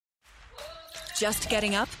Just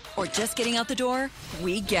getting up or just getting out the door?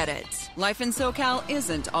 We get it. Life in SoCal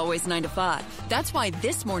isn't always 9 to 5. That's why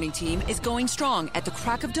this morning team is going strong at the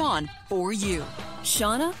crack of dawn for you.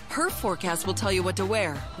 Shauna, her forecast will tell you what to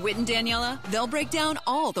wear. Whit and Daniela, they'll break down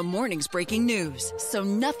all the morning's breaking news so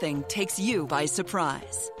nothing takes you by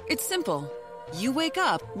surprise. It's simple. You wake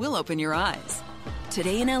up, we'll open your eyes.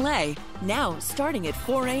 Today in LA, now starting at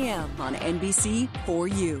 4 a.m. on NBC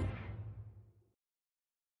 4U.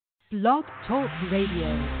 Blog Talk Radio.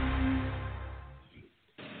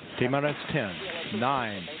 T-minus 10,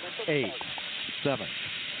 9, 8, 7,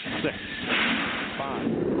 6,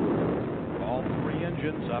 5. All three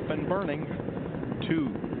engines up and burning. 2,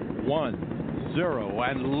 1, 0,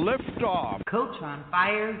 and liftoff. Coach on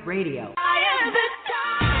Fire Radio.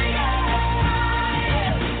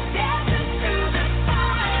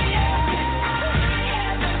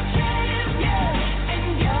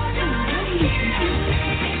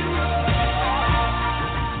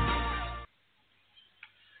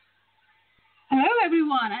 Hello,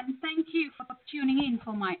 everyone, and thank you for tuning in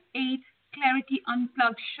for my 8th Clarity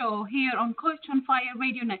Unplugged show here on Coach on Fire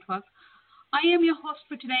Radio Network. I am your host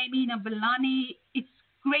for today, Mina. It's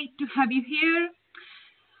great to have you here.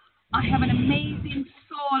 I have an amazing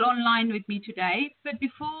soul online with me today, but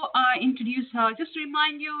before I introduce her, just to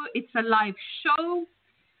remind you, it's a live show.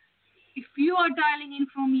 If you are dialing in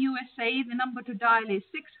from USA, the number to dial is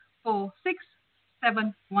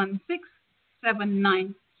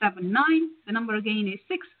 646-716-7979. The number again is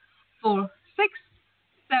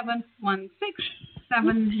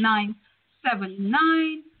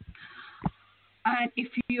 646-716-7979. And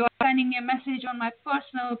if you are sending a message on my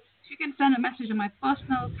personal, you can send a message on my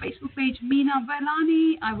personal Facebook page, Mina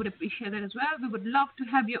Velani. I would appreciate that as well. We would love to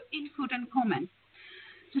have your input and comment.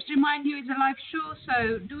 Just to remind you, it's a live show,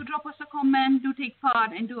 so do drop us a comment, do take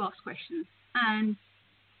part, and do ask questions. And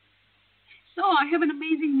so I have an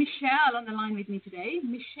amazing Michele on the line with me today.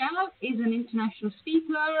 Michele is an international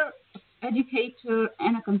speaker, educator,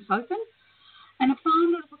 and a consultant, and a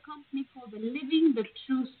founder of a company called the Living the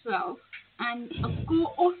True Self, and a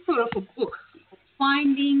co-author of a book,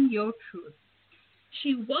 Finding Your Truth.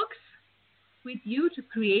 She works with you to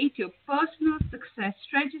create your personal success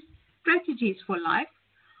strategies for life,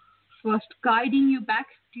 first guiding you back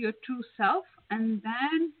to your true self, and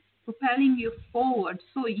then propelling you forward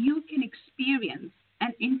so you can experience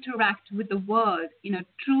and interact with the world in a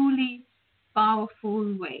truly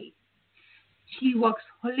powerful way. She works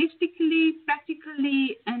holistically,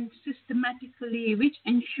 practically, and systematically, which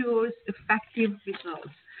ensures effective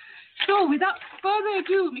results. So without further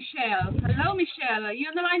ado, Michele. Hello, Michele. Are you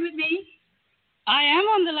on the line with me? I am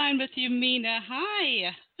on the line with you, Mina.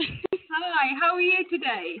 Hi. Hi. How are you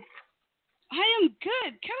today? I am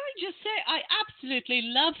good. Can I just say, I absolutely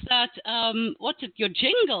love that, your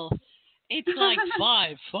jingle. It's like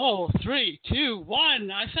 5, 4, 3, 2,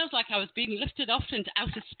 1. I felt like I was being lifted off into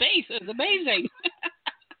outer space. It was amazing.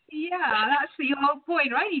 Yeah, that's the whole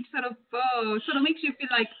point, right? It sort of makes you feel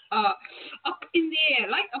like up in the air,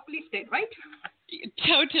 like uplifted, right?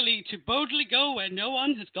 Totally, to boldly go where no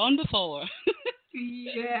one has gone before.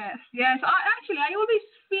 Yes. I always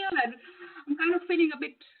feel that I'm kind of feeling a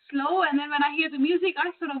bit slow, and then when I hear the music,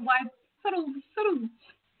 I sort of wake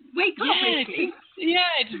up. Basically.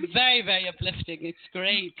 It's very, very uplifting. It's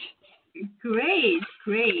great. Great,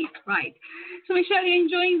 right. So, Michele, you're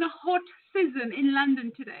enjoying the hot season in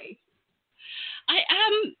London today? I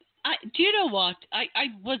am. Do you know what?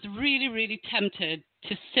 I was really, really tempted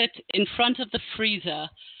to sit in front of the freezer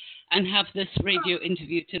and have this radio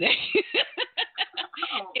interview today.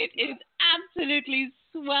 It is absolutely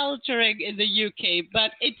sweltering in the UK,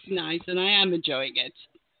 but it's nice and I am enjoying it.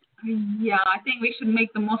 Yeah, I think we should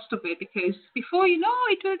make the most of it because before you know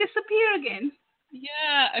it will disappear again.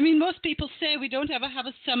 Yeah, I mean, most people say we don't ever have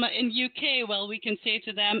a summer in UK. Well, we can say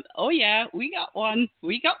to them, oh yeah, we got one.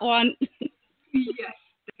 Yes,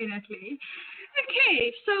 definitely.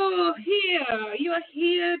 Okay, so you are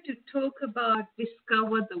here to talk about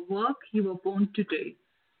discover the work you were born to do.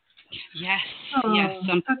 Yes,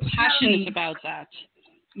 I'm passionate about that.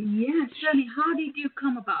 Yes, tell me, how did you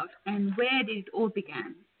come about and where did it all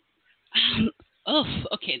begin?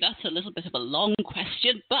 Okay, that's a little bit of a long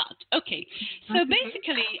question, but okay. So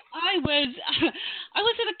basically, I was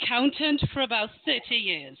an accountant for about 30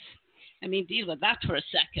 years. I mean, deal with that for a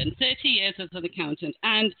second. 30 years as an accountant,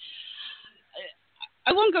 and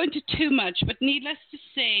I won't go into too much, but needless to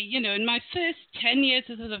say, in my first 10 years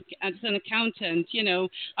as an accountant,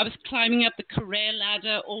 I was climbing up the career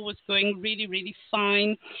ladder, all was going really, really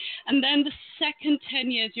fine. And then the second 10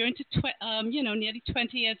 years, you're into, nearly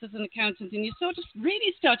 20 years as an accountant, and you're sort of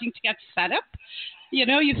really starting to get fed up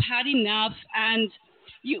you've had enough, and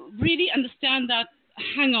you really understand that,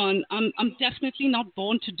 hang on, I'm definitely not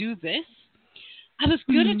born to do this. I was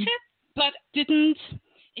good at it, but it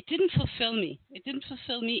didn't fulfill me. It didn't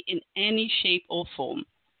fulfill me in any shape or form.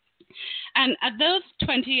 And at those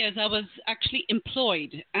 20 years, I was actually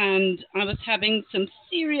employed, and I was having some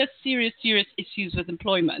serious issues with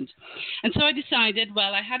employment. And so I decided,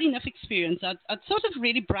 well, I had enough experience. I'd sort of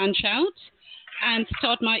really branch out and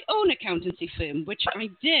start my own accountancy firm, which I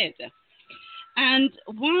did. And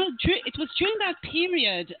it was during that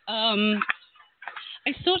period,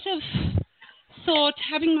 I sort of thought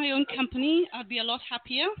having my own company, I'd be a lot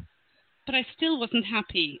happier. But I still wasn't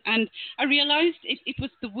happy. And I realized it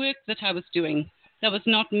was the work that I was doing that was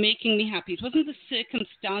not making me happy. It wasn't the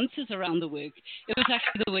circumstances around the work. It was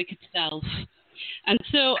actually the work itself. And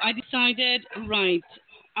so I decided, right,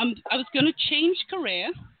 I was going to change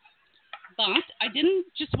career, but I didn't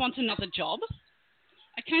just want another job.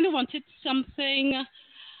 I kind of wanted something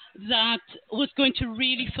that was going to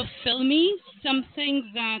really fulfill me,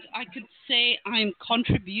 something that I could say I'm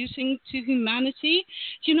contributing to humanity.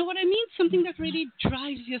 Do you know what I mean? Something that really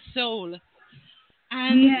drives your soul.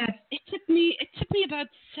 And it took me about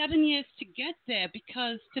 7 years to get there,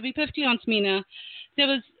 because, to be perfectly honest, Mina, there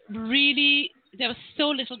was so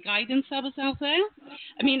little guidance that was out there.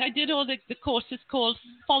 I mean, I did all the courses called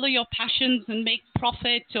Follow Your Passions and Make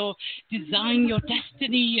Profit, or Design Your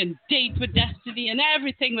Destiny and Date with Destiny, and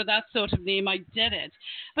everything with that sort of name. I did it.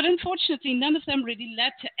 But unfortunately, none of them really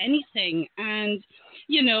led to anything. And,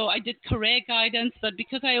 I did career guidance, but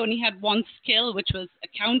because I only had one skill, which was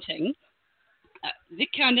accounting, it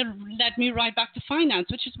kind of led me right back to finance,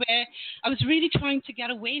 which is where I was really trying to get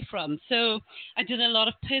away from. So I did a lot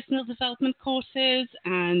of personal development courses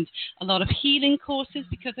and a lot of healing courses,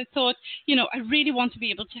 because I thought, I really want to be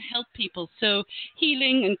able to help people. So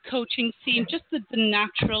healing and coaching seemed just the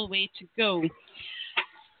natural way to go.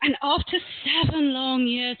 And after 7 long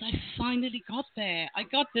years, I finally got there. I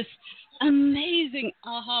got this amazing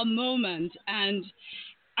aha moment, and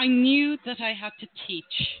I knew that I had to teach,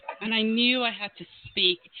 and I knew I had to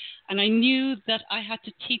speak, and I knew that I had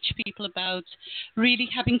to teach people about really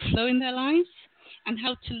having flow in their lives and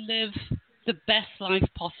how to live the best life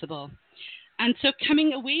possible. And so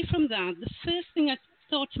coming away from that, the first thing I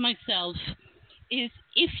thought to myself is,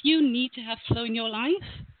 if you need to have flow in your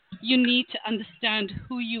life, you need to understand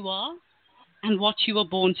who you are and what you were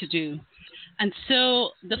born to do. And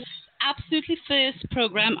so the absolutely first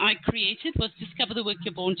program I created was Discover the Work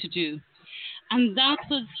You're Born to Do. And that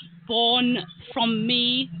was born from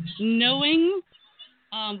me knowing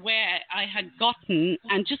where I had gotten,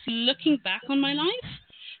 and just looking back on my life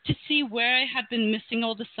to see where I had been missing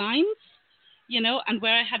all the signs, and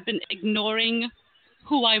where I had been ignoring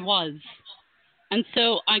who I was. And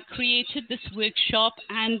so I created this workshop,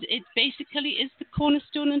 and it basically is the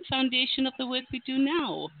cornerstone and foundation of the work we do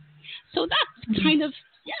now. So that's kind of,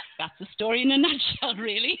 that's the story in a nutshell,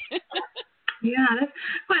 really. Yeah, that's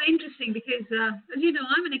quite interesting, because, as you know,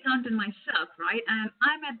 I'm an accountant myself, right? And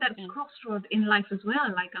I'm at that crossroad in life as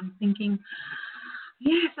well. Like, I'm thinking,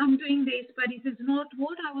 yes, I'm doing this, but it is not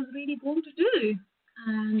what I was really born to do.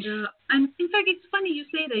 And in fact, it's funny you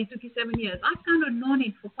say that it took you 7 years. I've kind of known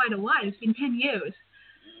it for quite a while. It's been 10 years.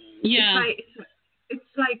 Yeah.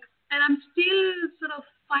 It's like, and I'm still sort of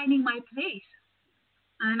finding my place.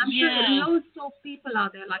 And I'm sure loads of people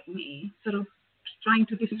out there like me, sort of trying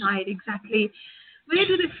to decide exactly where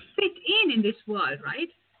do they fit in this world, right?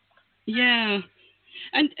 Yeah.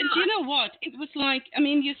 And do you know what? It was like, I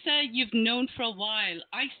mean, you say you've known for a while.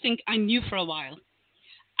 I think I knew for a while.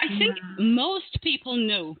 I think most people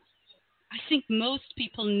know. I think most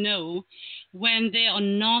people know when they are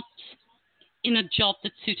not in a job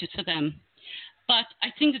that's suited for them. But I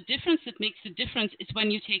think the difference that makes the difference is when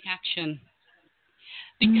you take action.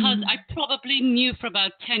 Because I probably knew for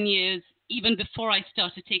about 10 years, even before I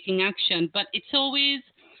started taking action. But it's always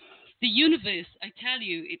the universe, I tell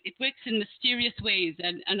you, it works in mysterious ways.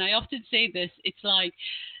 And I often say this, it's like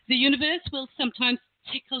the universe will sometimes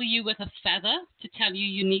tickle you with a feather to tell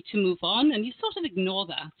you need to move on, and you sort of ignore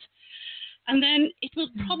that. And then it will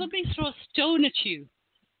probably throw a stone at you,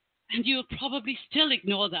 and you'll probably still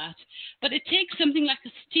ignore that. But it takes something like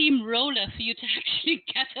a steamroller for you to actually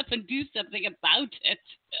get up and do something about it.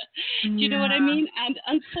 Do you know what I mean? And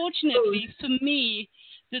unfortunately for me,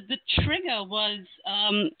 the trigger was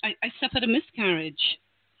I suffered a miscarriage.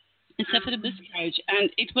 And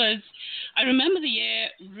it was, I remember the year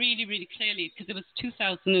really, really clearly, because it was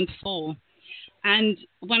 2004. And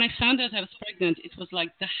when I found out I was pregnant, it was like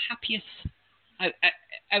the happiest, I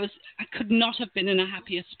could not have been in a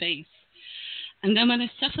happier space. And then when I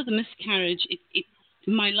suffered the miscarriage, it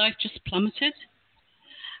my life just plummeted.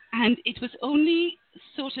 And it was only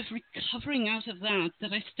sort of recovering out of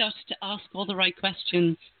that I started to ask all the right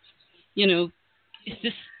questions. You know, is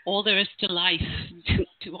this all there is to life?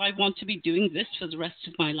 Do I want to be doing this for the rest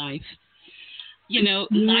of my life? You know,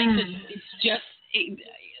 life is just...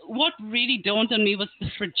 what really dawned on me was the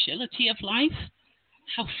fragility of life,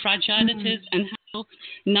 how fragile it is, and how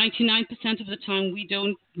 99% of the time we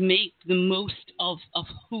don't make the most of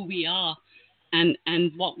who we are and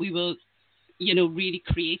what we were, you know, really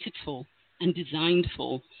created for and designed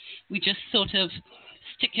for. We just sort of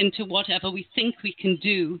stick into whatever we think we can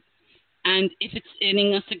do, and if it's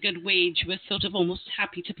earning us a good wage, we're sort of almost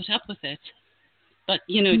happy to put up with it. But,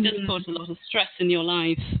 you know, it does cause a lot of stress in your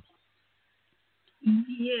life.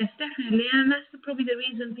 Yes, definitely. And that's probably the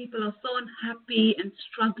reason people are so unhappy and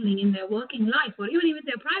struggling in their working life or even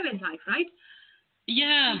their private life, right?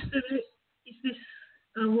 Yeah. Is this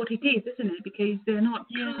what it is, isn't it? Because they're not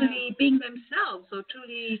truly being themselves or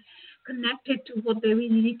truly connected to what they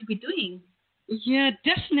really need to be doing. Yeah,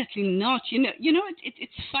 definitely not. You know,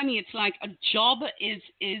 it's funny. It's like a job is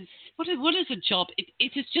what is a job?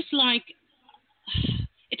 It is just like,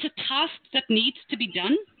 it's a task that needs to be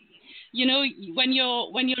done. You know, when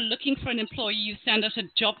you're looking for an employee, you send out a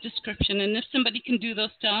job description, and if somebody can do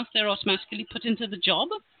those tasks, they're automatically put into the job.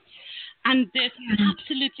 And there's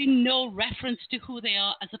absolutely no reference to who they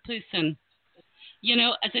are as a person. You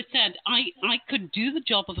know, as I said, I could do the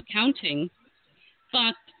job of accounting,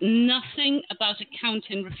 but nothing about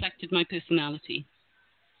accounting reflected my personality.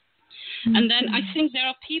 And then I think there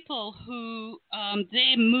are people who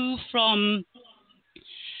they move from...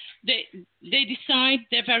 They decide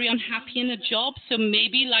they're very unhappy in a job, so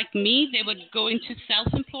maybe like me, they would go into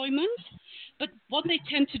self-employment. But what they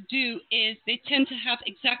tend to do is they tend to have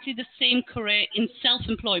exactly the same career in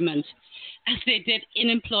self-employment as they did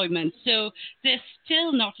in employment. So they're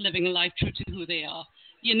still not living a life true to who they are.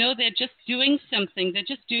 You know, they're just doing something. They're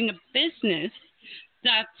just doing a business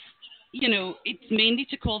that's, you know, it's mainly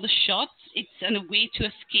to call the shots. It's a way to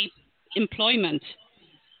escape employment.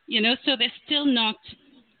 You know, so they're still not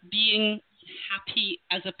being happy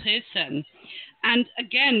as a person. And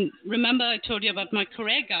again, remember I told you about my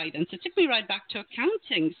career guidance. It took me right back to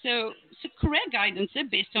accounting. So career guidance is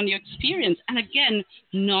based on your experience, and again,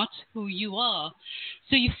 not who you are.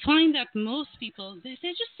 So you find that most people, they're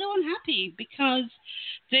just so unhappy because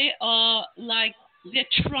they are like, they're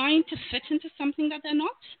trying to fit into something that they're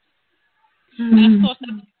not. And of course,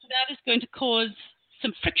 that is going to cause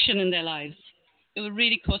some friction in their lives. It will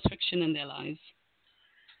really cause friction in their lives.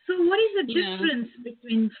 So what is the difference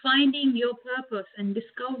between finding your purpose and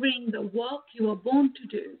discovering the work you were born to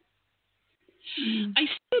do? I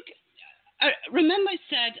think, remember I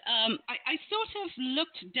said, I sort of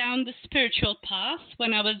looked down the spiritual path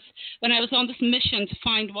when I was on this mission to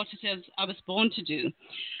find what it is I was born to do.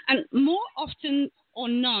 And more often or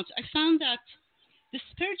not, I found that the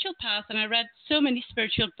spiritual path, and I read so many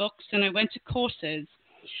spiritual books and I went to courses,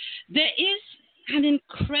 there's an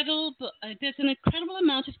incredible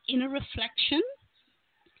amount of inner reflection,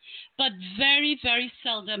 but very, very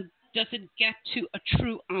seldom does it get to a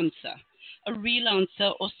true answer, a real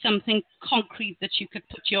answer, or something concrete that you could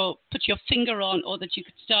put your finger on, or that you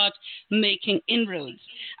could start making inroads.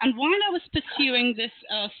 And while I was pursuing this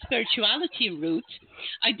spirituality route,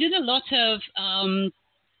 I did a lot of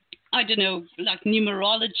I don't know, like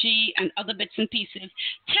numerology and other bits and pieces,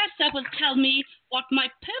 tests that will tell me what my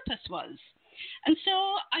purpose was. And so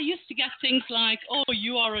I used to get things like, oh,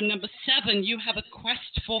 you are a number 7, you have a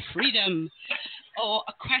quest for freedom, or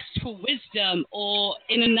a quest for wisdom, or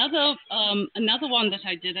in another one that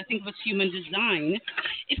I did, I think it was human design,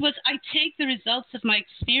 it was I take the results of my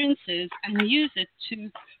experiences and use it to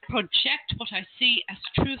project what I see as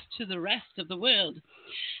truth to the rest of the world.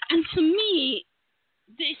 And for me,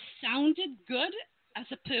 they sounded good as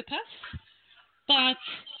a purpose, but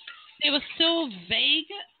they were so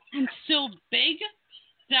vague and so big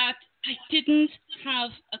that I didn't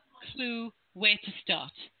have a clue where to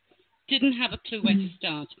start. And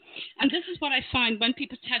this is what I find when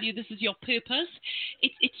people tell you this is your purpose.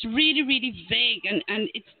 It's really, really vague, and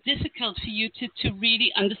it's difficult for you to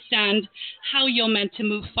really understand how you're meant to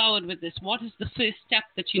move forward with this. What is the first step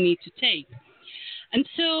that you need to take? And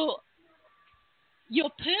so your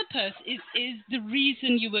purpose is the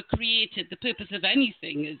reason you were created. The purpose of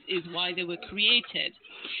anything is why they were created.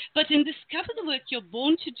 But in Discover the Work You're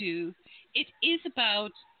Born to Do, it is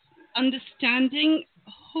about understanding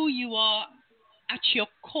who you are at your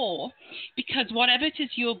core, because whatever it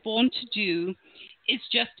is you're born to do is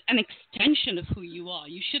just an extension of who you are.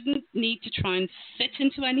 You shouldn't need to try and fit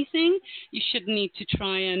into anything. You shouldn't need to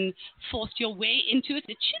try and force your way into it.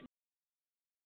 It should